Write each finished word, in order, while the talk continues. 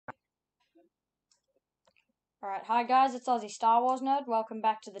Alright, hi guys, it's Aussie Star Wars Nerd. Welcome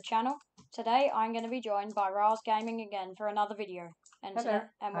back to the channel. Today I'm going to be joined by RilesGaming again for another video. And Hello.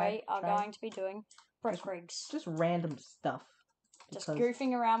 we are going to be doing brick rigs. Just random stuff. Just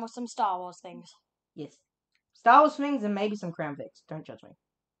goofing around with some Star Wars things. Yes. Star Wars things and maybe some Crown Vics. Don't judge me.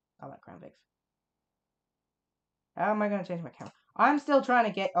 I like Crown Vics. How am I going to change my camera? I'm still trying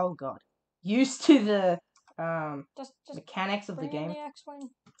to get, oh god, used to the Just mechanics of the game. The X-Wing.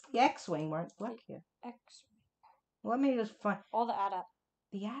 The X-Wing won't work here. Let me just find... Or the AT-AT.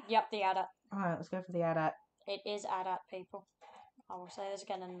 The AT-AT? Yep, the AT-AT. Alright, let's go for the AT-AT. It is AT-AT, people. I will say this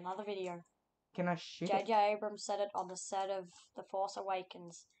again in another video. Can I shoot it? J.J. Abrams said it on the set of The Force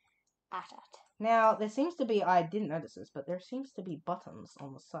Awakens. AT-AT. Now, there seems to be... I didn't notice this, but there seems to be buttons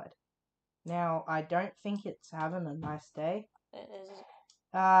on the side. Now, I don't think it's having a nice day. It is...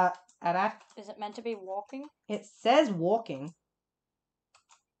 AT-AT. Is it meant to be walking? It says walking.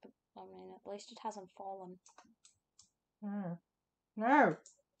 I mean, at least it hasn't fallen. No.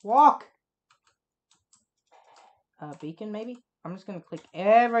 Walk. Beacon, maybe? I'm just gonna click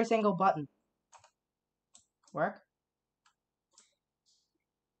every single button. Work?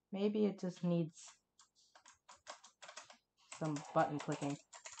 Maybe it just needs some button clicking.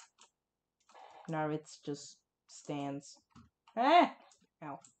 No, it's just stands. Ah!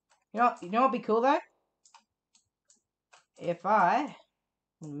 Ow. You know what'd be cool though? If I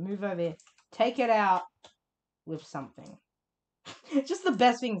move over here, take it out with something. Just the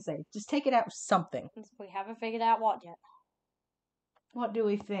best thing to say. Just take it out with something. We haven't figured out what yet. What do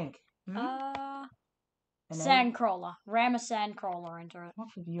we think? Sandcrawler. Ram a sandcrawler into it.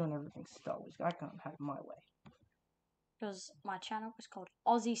 What's with you and everything Star Wars? I can't have it my way. Because my channel is called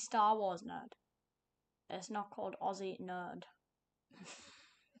Aussie Star Wars Nerd. It's not called Aussie Nerd.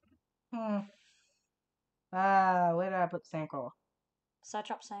 Where did I put Sandcrawler? Search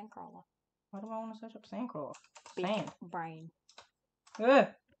up Sandcrawler. Why do I want to search up Sandcrawler? Big Sand. brain. Ugh.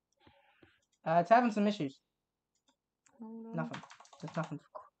 It's having some issues. Nothing. There's nothing.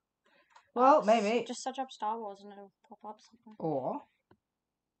 Well, maybe. Just search up Star Wars and it'll pop up something. Or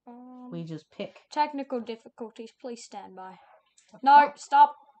we just pick. Technical difficulties. Please stand by. No,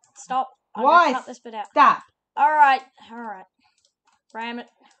 stop. Stop. I'm Why? gonna cut this bit out. Stop. Alright. Ram it.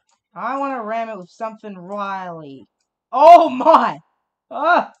 I want to ram it with something Riley. Oh my!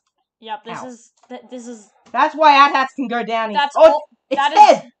 Oh. Yep. This is. That's why AT-ATs can go down. That's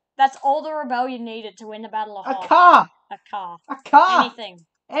That's all the rebellion needed to win the Battle of Hoth. A car. A car. A car. Anything.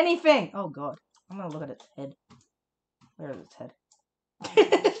 Anything. Oh god. I'm gonna look at its head. Where is its head?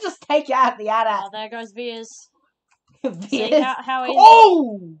 Just take out the AT-AT. Oh, there goes Veers. Veers. See how easy.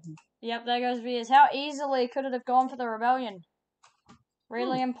 Oh! Yep, there goes Veers. How easily could it have gone for the rebellion?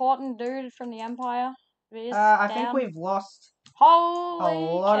 Really important dude from the Empire. Veers I down. think we've lost Holy a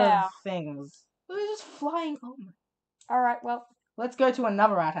lot cow. of things. We're just flying. Oh my. Alright, well. Let's go to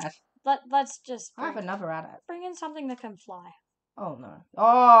another AT-AT. Let's just I have another AT-AT. bring in something that can fly. Oh no.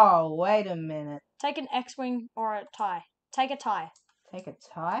 Oh, wait a minute. Take an X-Wing or a TIE. Take a TIE. Take a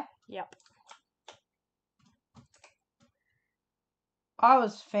TIE? Yep. I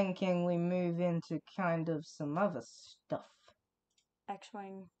was thinking we move into kind of some other stuff.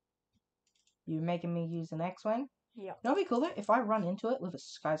 X-Wing. You making me use an X-Wing? Yep. That'd be cool though if I run into it with a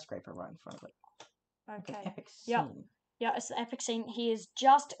skyscraper right in front of it. Okay. Like an epic scene. Yep. Yeah, it's the epic scene. He is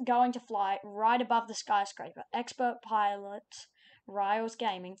just going to fly right above the skyscraper. Expert pilot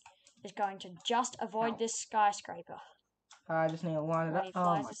RilesGaming is going to just avoid this skyscraper. I just need to line it when up. he Oh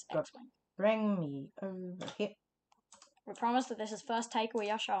flies my this god. X-Wing. Bring me over here. We promise that this is first take we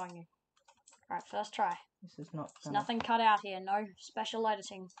are showing you. Alright, first try. This is not There's nothing cut out here. No special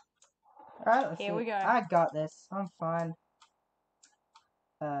editing. Alright, let's see. Here we go. I got this. I'm fine.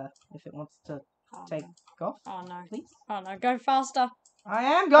 If it wants to take off. Oh no. Please. Oh no, go faster. I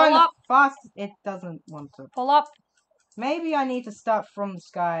am going up. fast. It doesn't want to. Pull up. Maybe I need to start from the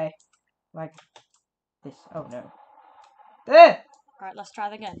sky. Like this. Oh no. There! Alright, let's try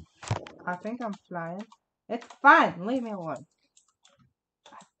it again. I think I'm flying. It's fine. Leave me alone.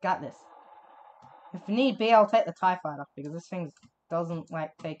 I got this. If need be, I'll take the TIE fighter because this thing doesn't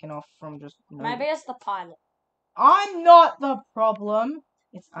like taking off from just. No. Maybe it's the pilot. I'm not the problem.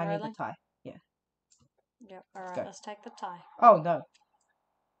 It's I need the TIE. Yeah. Yep. Alright, let's take the TIE. Oh no.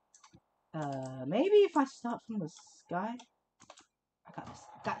 Maybe if I start from the sky. I got this.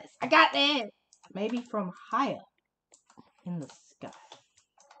 Got this. I got this. Maybe from higher in the sky.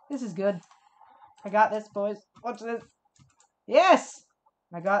 This is good. I got this, boys. Watch this. Yes!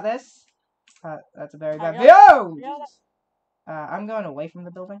 I got this. That's a very bad view! I'm going away from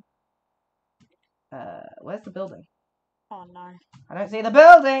the building. Where's the building? Oh no. I don't see the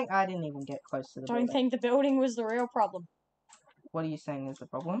building. I didn't even get close to the Don't building. think the building was the real problem. What are you saying is the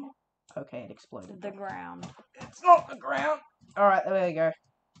problem? Okay, it exploded. The ground. It's not the ground. Alright, there we go.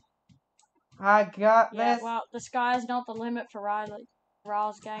 I got Yeah, this. well, the sky is not the limit for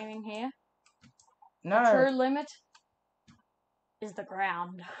RilesGaming here. No. The true limit is the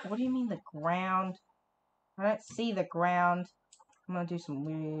ground. What do you mean the ground? I don't see the ground. I'm gonna do some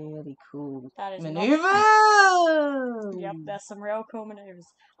really cool maneuvers. Yep, there's some real cool maneuvers.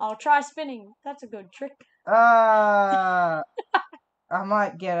 I'll try spinning. That's a good trick. I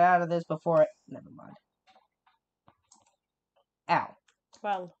might get out of this before it. Never mind. Ow.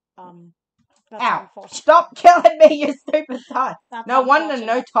 Well, that's Ow. unfortunate. Stop killing me, you stupid TIE. That's No wonder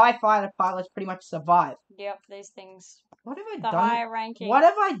unfortunate. no TIE fighter pilots pretty much survive. Yep, these things. What have I The done? higher ranking. What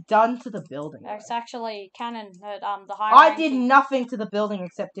have I done to the building? It's actually canon that the higher I ranking. did nothing to the building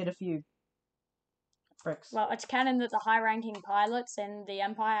except did a few bricks. Well, it's canon that the high-ranking pilots in the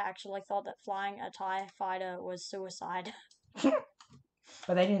Empire actually thought that flying a TIE fighter was suicide.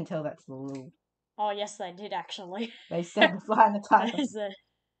 But they didn't tell that to the little. Oh, yes, they did actually. They said flying the TIE. There's a-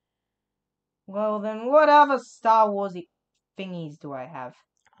 Well, then what other Star Warsy thingies do I have?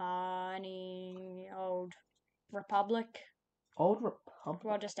 any old Republic? Old Republic?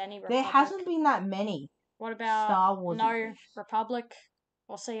 Well, just any Republic. There hasn't been that many What about Star Wars. no Republic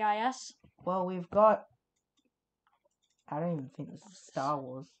or CIS? Well, we've got. I don't even think this is Star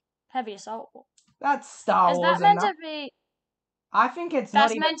Wars. Heavy Assault. That's Star Is Wars. that meant enough. to be? I think it's That's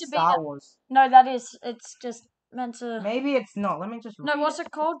not even meant to be Star Wars. No, that is. It's just meant to. Maybe it's not. Let me just. No, read what's it.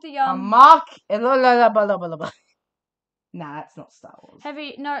 it called? The A Mark. Nah, that's not Star Wars.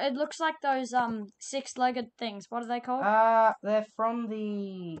 Heavy. No, it looks like those six-legged things. What are they called? They're from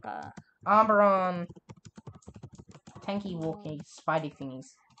the Armoron tanky walkie spidey thingies.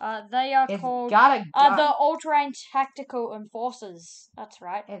 They are It's called. got a gun. The all-terrain tactical enforcers. That's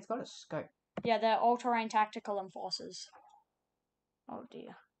right. It's got a scope. Yeah, they're all-terrain tactical enforcers. Oh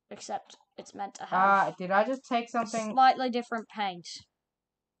dear. Except it's meant to have Did I just take something? slightly different paint.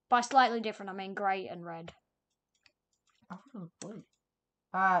 By slightly different, I mean grey and red. I thought it was blue.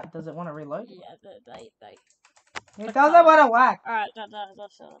 Does it want to reload? Yeah, they. It doesn't want to whack. Alright,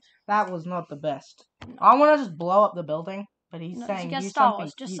 that's it. That was not the best. I want to just blow up the building, but he's No, saying get use Star something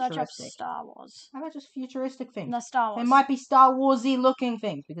Wars. Just search up futuristic. Star Wars. How about just futuristic things? No, Star Wars. There might be Star Warsy looking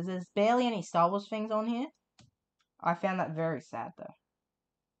things because there's barely any Star Wars things on here. I found that very sad though.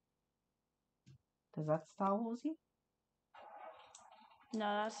 Does that Star Warsy?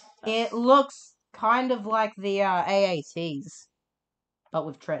 No, that's... It looks kind of like the AATs, but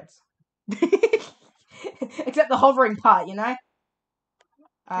with treads. Except the hovering part, you know?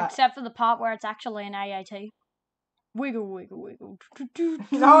 Except for the part where it's actually an AAT. Wiggle, wiggle, wiggle.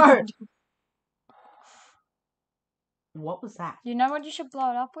 No! What was that? You know what you should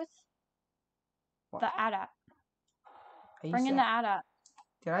blow it up with? What? The AT-AT. Are you Bring in the AT-AT.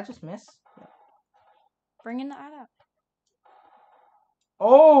 Did I just miss? Yeah. Bring in the AT-AT.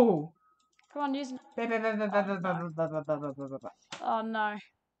 Oh! Come on, use it. Fire! Oh no.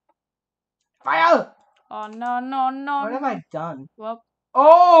 Fire! Oh no, no, no. What have I done? Well,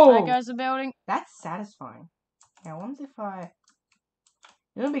 Oh! there goes the building. That's satisfying. Yeah, I wonder if I...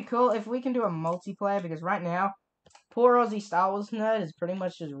 It would be cool if we can do a multiplayer, because right now, poor Aussie Star Wars nerd is pretty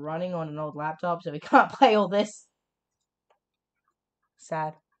much just running on an old laptop, so he can't play all this.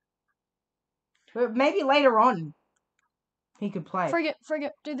 Sad. But maybe later on, he could play. Frigate,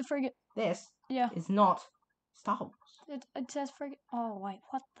 do the frigate. This Yeah. is not Star Wars. It says frigate. Oh, wait,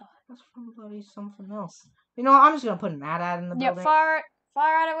 what the? That's from bloody something else. You know what, I'm just going to put an AT-AT in the Yeah, building. fire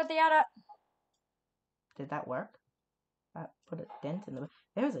at it with the AT-AT. Did that work? That put a dent in the...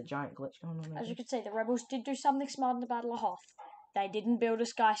 There was a giant glitch going on there. As you can see, the rebels did do something smart in the Battle of Hoth. They didn't build a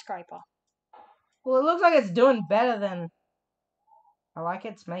skyscraper. Well, it looks like it's doing better than... I like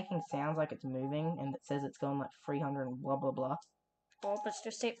it's making sounds like it's moving, and it says it's going like 300 and blah blah blah. Well, it's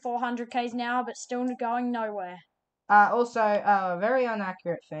just hit 400 k's an hour, but still going nowhere. Also, a very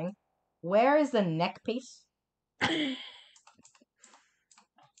inaccurate thing. Where is the neck piece?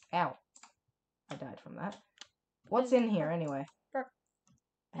 Ow. I died from that. What's in here anyway?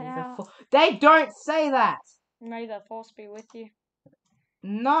 They don't say that! May the force be with you.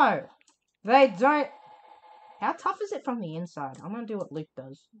 No! They don't... How tough is it from the inside? I'm gonna do what Luke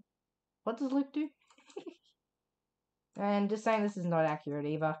does. What does Luke do? And just saying this is not accurate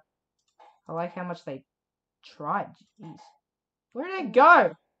either. I like how much they tried. Jeez. Where did it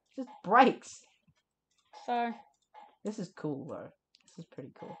go? It just breaks. So... This is cool though. This is pretty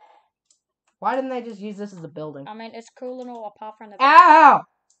cool. Why didn't they just use this as a building? I mean, it's cool and all apart from the... Ow!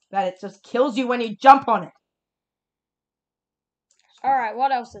 That it just kills you when you jump on it. Alright,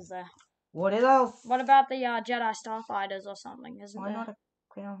 what else is there? What else? What about the Jedi Starfighters or something? Isn't Why there? not a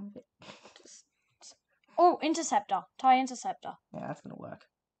ground? Oh, Interceptor. TIE Interceptor. Yeah, that's gonna work.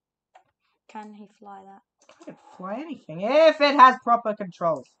 Can he fly that? I can fly anything if it has proper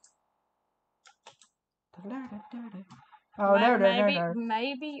controls. Oh no!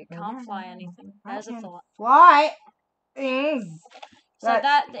 Maybe you can't fly anything. There's a thought. Fly things. So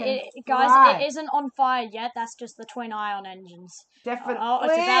guys, it isn't on fire yet. That's just the twin ion engines. Definitely. Oh,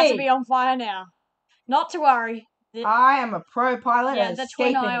 it's about to be on fire now. Not to worry. I am a pro pilot. Yeah, the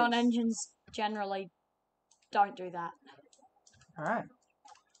twin ion engines generally don't do that. Alright.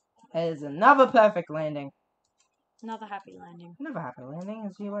 There's another perfect landing. Another happy landing. Another happy landing,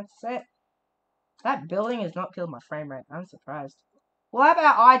 as you like to say it. That building has not killed my frame rate. I'm surprised. Well, how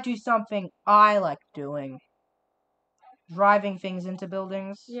about I do something I like doing? Driving things into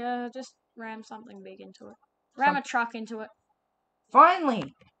buildings. Yeah, just ram something big into it. Ram a truck into it.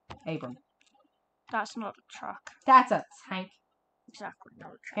 Finally! Abram. That's not a truck. That's a tank. Exactly, not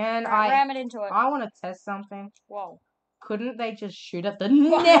a truck. And right, ram it into it. I want to test something. Whoa. Couldn't they just shoot at the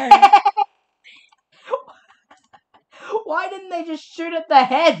net? Why didn't they just shoot at the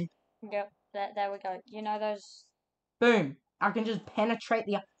head? Yep, there we go. You know those... Boom. I can just penetrate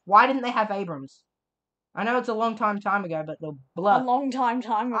the... Why didn't they have Abrams? I know it's a long time ago, but the blood... A long time ago.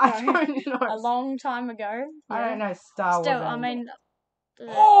 I don't know. A long time ago. Yeah. I don't know Star Wars. Still, I mean...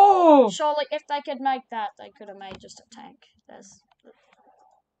 Oh! Surely, if they could make that, they could have made just a tank.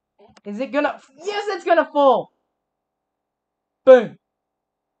 Is it gonna... Yes, it's gonna fall! Boom.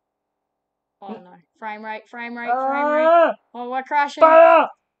 Oh no. Frame rate. Oh, we're crashing. Fire!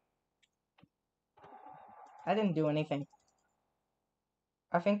 I didn't do anything.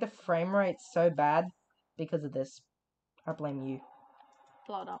 I think the frame rate's so bad because of this. I blame you.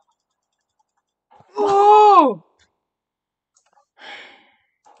 Blow it up. Ooh!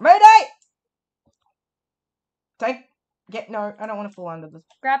 Mayday! No, I don't want to fall under this.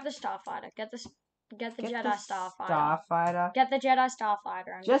 Grab the Starfighter. Get the Jedi Starfighter. Get the Jedi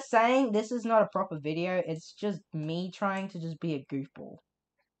Starfighter. Just saying, this is not a proper video. It's just me trying to just be a goofball.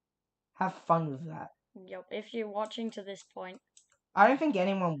 Have fun with that. Yep. If you're watching to this point. I don't think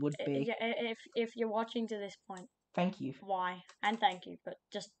anyone would be. If you're watching to this point. Thank you. Why? And thank you, but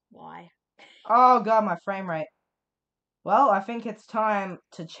just why? Oh god, my frame rate. Well, I think it's time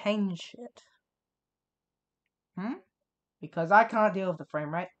to change it. Because I can't deal with the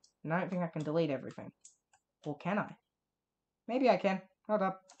frame rate, and I don't think I can delete everything. Or can I? Maybe I can. Hold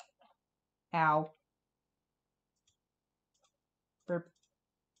up. Ow. Burp.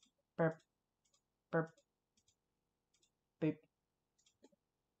 Burp. Burp. Boop.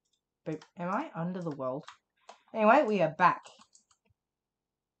 Boop. Am I under the world? Anyway, we are back.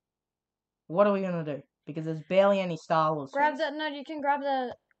 What are we gonna do? Because there's barely any Star Wars. You can grab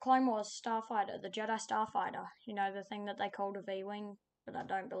the Clone Wars Starfighter, the Jedi Starfighter. You know, the thing that they called a V-Wing, but I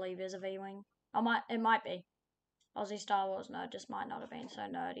don't believe is a V-Wing. It might be. Aussie Star Wars nerd just might not have been so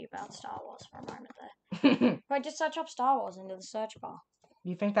nerdy about Star Wars for a moment there. Wait, just search up Star Wars into the search bar.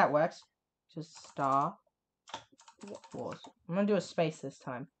 You think that works? Just Star Wars. I'm gonna do a space this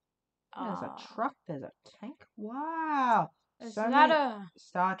time. There's a truck, there's a tank. Wow. Is that a...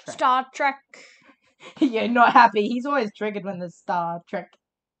 Star Trek. Star Trek. You're not happy. He's always triggered when there's Star Trek.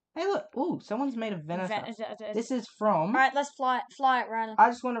 Hey, look. Ooh, someone's made a Venator. This is from... Alright, let's fly it, Random. I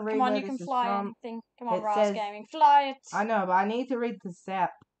just want to read Come on, where you can this fly is from. anything. Come on, RilesGaming. Fly it. I know, but I need to read the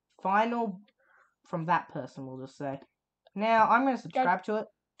final from that person, we'll just say. Now, I'm going to subscribe to it.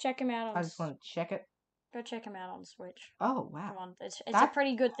 Check him out on... I just want to check it. Go check him out on Switch. Oh, wow. Come on, it's a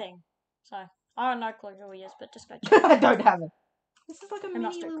pretty good thing. So, I don't know who he is, but just go check it out. I don't have it. This is like a mini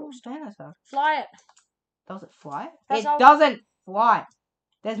little Venator. Fly it. Does it fly? It doesn't fly.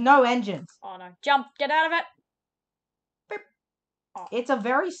 There's no engines. Oh no. Jump. Get out of it. Beep. Oh. It's a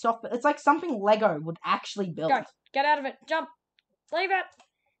very soft... It's like something Lego would actually build. Go. Get out of it. Jump. Leave it.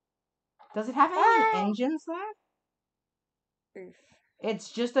 Does it have any engines there? Oof.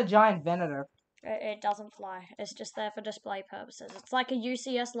 It's just a giant Venator. It doesn't fly. It's just there for display purposes. It's like a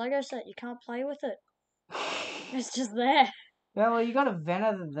UCS Lego set. You can't play with it. It's just there. Yeah, well, you got a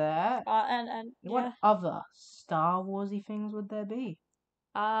Venator there. What other Star Warsy things would there be?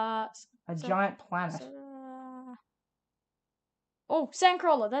 A giant planet. Oh,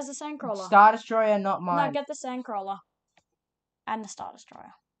 Sandcrawler. There's a Sandcrawler. Star Destroyer, not mine. No, get the Sandcrawler. And the Star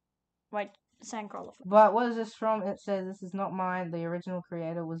Destroyer. Wait, Sandcrawler. But what is this from? It says this is not mine. The original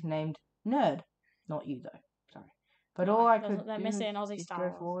creator was named Nerd. Not you, though. Sorry. But all I could do is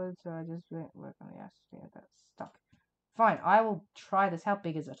go forward, so I just work on the ass. Yeah, that's stuck. Fine, I will try this. How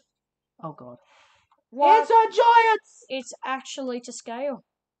big is it? Oh, God. What? It's a giant! It's actually to scale.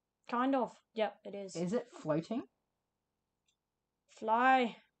 Kind of. Yep, it is. Is it floating?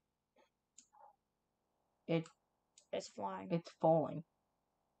 Fly. It's flying. It's falling.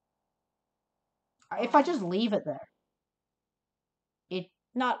 If I just leave it there, it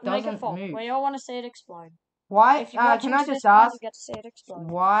make it doesn't fall. move. We all want to see it explode. Why? If you're watching Can I to this just point, ask? you get to see it explode.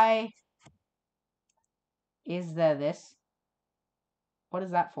 Why is there this? What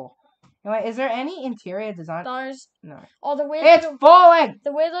is that for? Anyway, is there any interior design? Those. No. Oh, the weird. It's falling.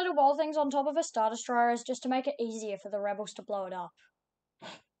 The weird little wall things on top of a Star Destroyer is just to make it easier for the rebels to blow it up.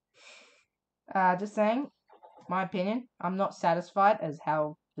 Just saying, my opinion. I'm not satisfied as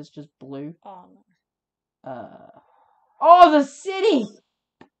how this just blew. Oh no. Oh, the city.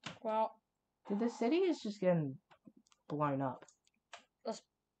 Well. The city is just getting blown up. Let's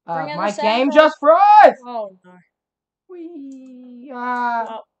bring in My the game samples. just froze. Oh no.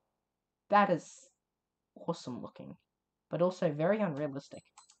 Well, that is awesome looking, but also very unrealistic.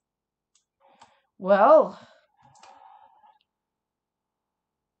 Well,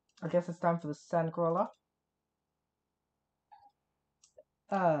 I guess it's time for the sandcrawler.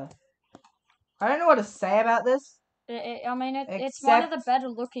 I don't know what to say about this. I mean, it's one of the better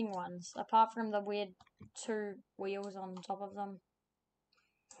looking ones, apart from the weird 2 wheels on top of them.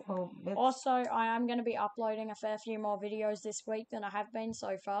 Well, also, I am going to be uploading a fair few more videos this week than I have been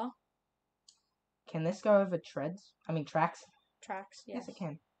so far. Can this go over tracks? Tracks, yes. Yes, it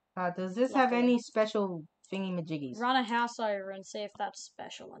can. Does this have any special thingy-majiggies? Run a house over and see if that's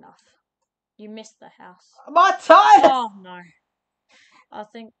special enough. You missed the house. My tires! Oh, no. I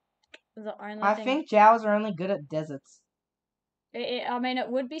think the only thing... I think Jawas are only good at deserts. I mean, it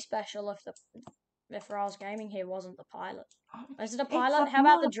would be special if RilesGaming here wasn't the pilot. Is it a pilot? How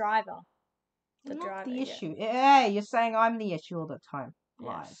about the driver? Not the issue. Yeah, you're saying I'm the issue all the time.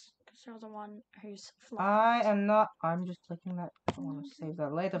 Yes, because you're the one who's flying. I am not. I'm just clicking that. I want to save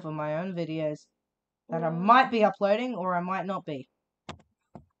that later for my own videos that I might be uploading or I might not be.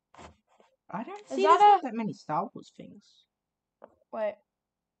 I don't see that many Star Wars things. Wait.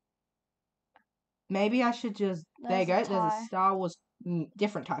 Maybe I should just... There you go. There's a Star Wars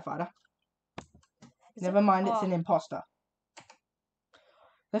different TIE fighter. Never mind, it's an imposter.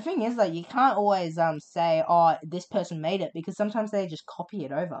 The thing is, like, you can't always say, oh, this person made it, because sometimes they just copy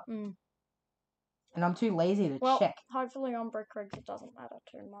it over. Mm. And I'm too lazy to check. Hopefully on Brick Rigs it doesn't matter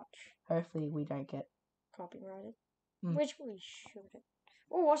too much. Hopefully we don't get copyrighted. Which we shouldn't.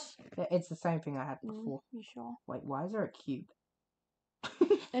 Oh, what's... It's the same thing I had before. You sure? Wait, why is there a cube?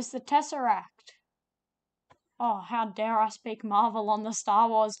 It's the Tesseract. Oh, how dare I speak Marvel on the Star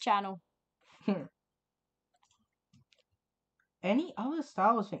Wars channel. Any other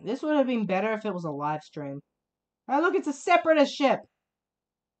Star Wars thing? This would have been better if it was a live stream. Oh, look, it's a Separatist ship.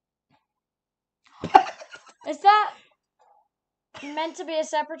 Is that meant to be a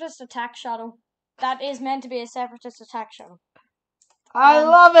Separatist attack shuttle? That is meant to be a Separatist attack shuttle. I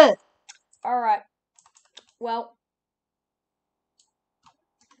love it. Alright. Well.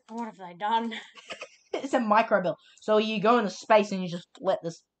 What have they done? It's a micro build. So you go into space and you just let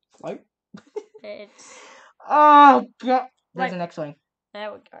this float? It's... Oh, God. There's an X-Wing.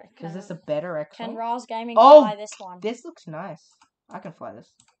 There we go. Is this a better X-Wing? Can RilesGaming fly this one? This looks nice. I can fly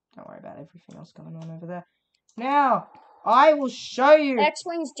this. Don't worry about everything else going on over there. Now, I will show you.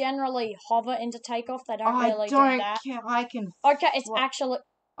 X-Wings generally hover into takeoff. They don't really do that. I can... Okay, it's actually...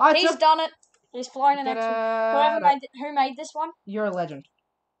 He's done it. He's flown an X-Wing. Who made this one? You're a legend.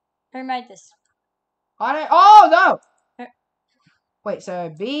 Who made this? I don't... Oh, no! Wait, so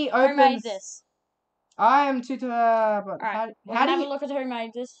B opens... Who made this? I am but Alright, we'll have a look at who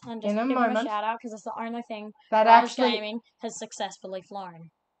made this and just give him a shout out because it's the only thing that RilesGaming has successfully flown.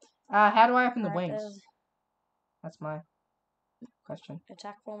 How do I open the wings? That's my question.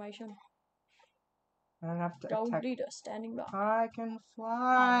 Attack formation. I don't have to Gold leader standing by. I can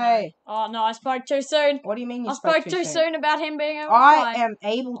fly. Oh no, I spoke too soon. What do you mean you spoke too soon about him being able to fly? I am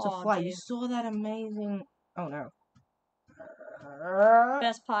able to fly. Dear. You saw that amazing... Oh no.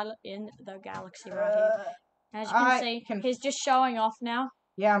 Best pilot in the galaxy right here. As you can see, he's just showing off now.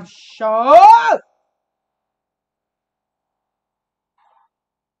 Yeah, I'm sure.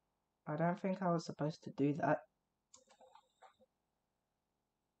 I don't think I was supposed to do that.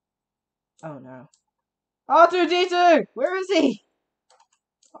 Oh no. R2-D2! Where is he?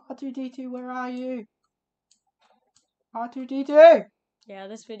 R2-D2, where are you? R2-D2! Yeah,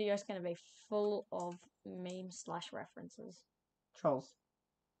 this video is going to be full of memes/references. Trolls.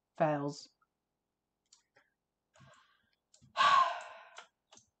 Fails.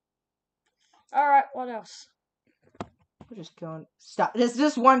 Alright, what else? We're just going... There's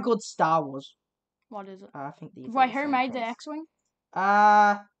just one called Star Wars. What is it? I think these. Wait, who made the X-wing?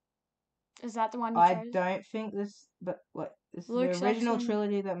 Is that the one you I chose? don't think this, but what? This is Luke's the original X-wing.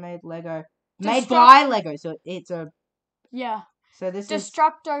 trilogy that made Lego. Destruct- Made by Lego, so it's a. Yeah. So this is.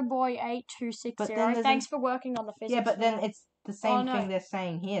 Destructo Boy 8260. But then there's Thanks for working on the physics. Yeah, but then that. it's the same no. thing they're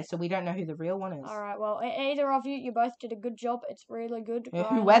saying here, so we don't know who the real one is. Alright, well, either of you both did a good job. It's really good. Yeah,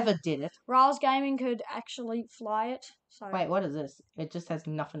 whoever did it. RilesGaming could actually fly it. So Wait, what is this? It just has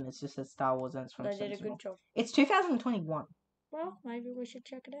nothing. It just says Star Wars and it's from they did a Sentinel. good job. It's 2021. Well, maybe we should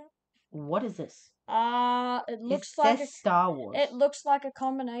check it out. What is this? It looks like says Star Wars. It looks like a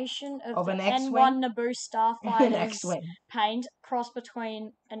combination of the an X-wing? N1 Naboo An Starfighter's X-wing. paint cross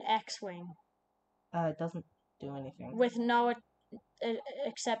between an X-wing. It doesn't do anything. With no,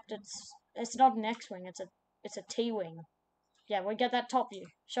 except it's not an X-wing. It's a T-wing. Yeah, we get that top view.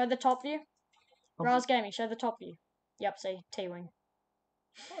 Show the top view. RilesGaming, show the top view. Yep, see T-wing.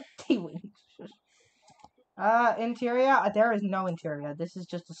 T-wing. Interior? There is no interior. This is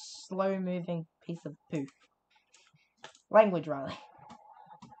just a slow-moving piece of poo. Language, Riley.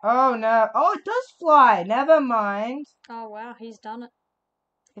 Oh, no. Oh, it does fly. Never mind. Oh, wow. He's done it.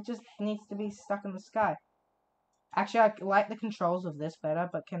 It just needs to be stuck in the sky. Actually, I like the controls of this better,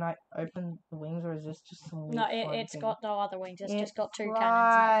 but can I open the wings, or is this just some weird No, it's got no other wings. It's just got two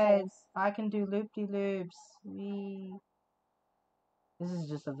cannons. Right. I can do loop-de-loops. Wee. This is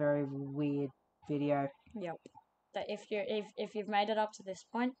just a very weird video. Yep. That if you've made it up to this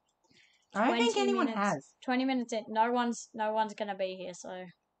point, I don't think anyone has. 20 minutes in, no one's gonna be here. So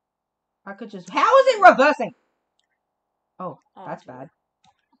I could just. How is it reversing? Oh, that's bad.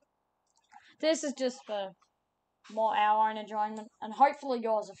 This is just for more our own enjoyment, and hopefully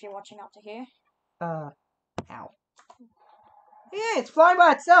yours if you're watching up to here. Ow. Yeah, it's flying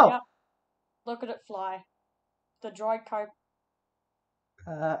by itself. Yep. Look at it fly. The droid cope.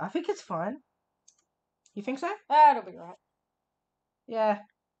 I think it's fine. You think so? It'll be right. Yeah.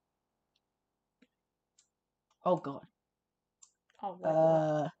 Oh god. Oh, wait,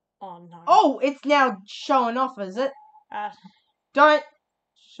 what? Oh no. Oh, it's now showing off, is it? Don't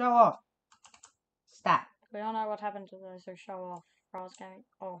show off. Stop. We don't know what happened to those who show off. RilesGaming.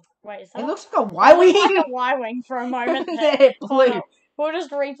 Oh, wait, is that? It looks like a Y-wing. It looks like a Y-wing for a moment. It blew. We'll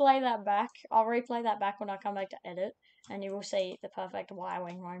just replay that back. I'll replay that back when I come back to edit, and you will see the perfect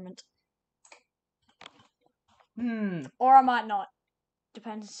Y-wing moment. Or I might not.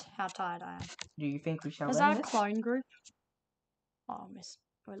 Depends how tired I am. Do you think we shall Is that a clone group? Oh, miss.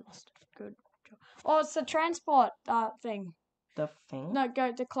 We lost. Good job. Oh, it's the transport thing. The thing? No,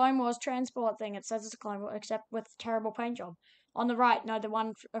 go the Clone Wars transport thing. It says it's a Clone Wars, except with terrible paint job. On the right, no, the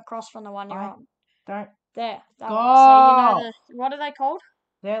one across from the one you're on. Don't. There. That Go! one. So you know what are they called?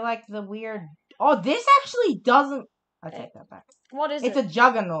 They're like the weird. Oh, this actually doesn't. I take that back. What is it? It's a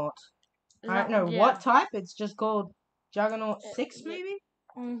Juggernaut. I don't know yeah. what type. It's just called Juggernaut 6, maybe?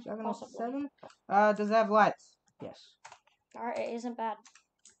 Juggernaut Possibly. 7? Does it have lights? Yes. Alright, it isn't bad.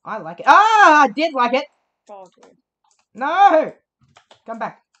 I like it. Ah, I did like it. Oh, dude. No! Come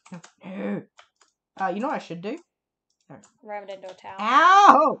back. No. You know what I should do? No. Ram it into a tower.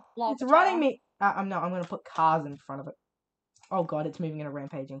 Ow! Blow It's up a running tower. me. I'm going to put cars in front of it. Oh god, it's moving in a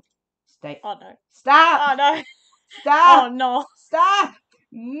rampaging state. Oh no. Stop! Oh no. Stop! Oh no. Stop!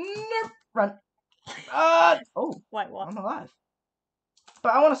 Nope. Run. Oh. Wait, what? I'm alive.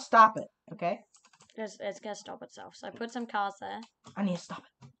 But I want to stop it, okay? It's gonna stop itself. So put some cars there. I need to stop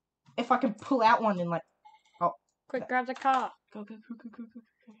it. If I can pull out one in like... Oh. Quick, grab the car. Go. Come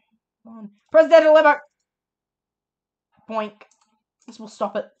on. Press that lever! Boink. This will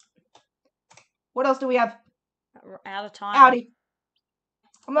stop it. What else do we have? We're out of time. Audi.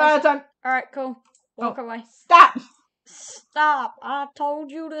 I'm out of time. Alright, cool. Walk away. Stop! Stop! I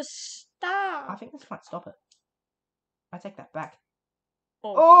told you to stop! I think this might stop it. I take that back.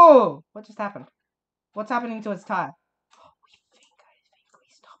 Oh! What just happened? What's happening to its tire? I think we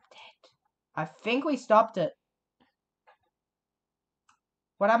stopped it. I think we stopped it.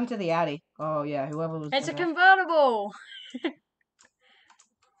 What happened to the Audi? Oh yeah, whoever was. It's a convertible!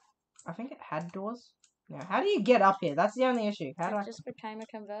 I think it had doors. Now, how do you get up here? That's the only issue. How do I? It just became a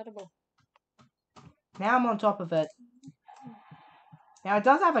convertible. Now I'm on top of it. Now it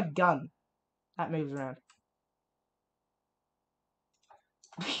does have a gun that moves around.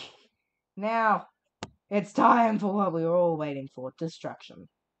 Now it's time for what we were all waiting for: destruction.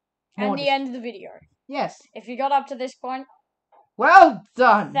 And the end of the video. Yes. If you got up to this point, well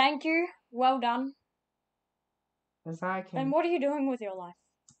done. Thank you. Well done. As I can. And what are you doing with your life?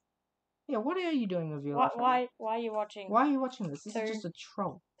 Yeah, what are you doing with your life? Why are you watching? Why are you watching this? This is just a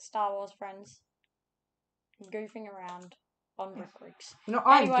troll. Star Wars friends goofing around on Brick Creeks. You know,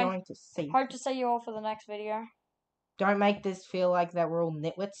 I'm Anyway, going to see. Hope to see you all for the next video. Don't make this feel like that we're all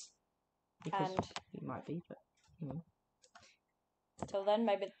nitwits. Because And we might be, but, you know. Until then,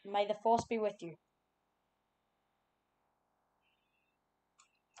 may the force be with you.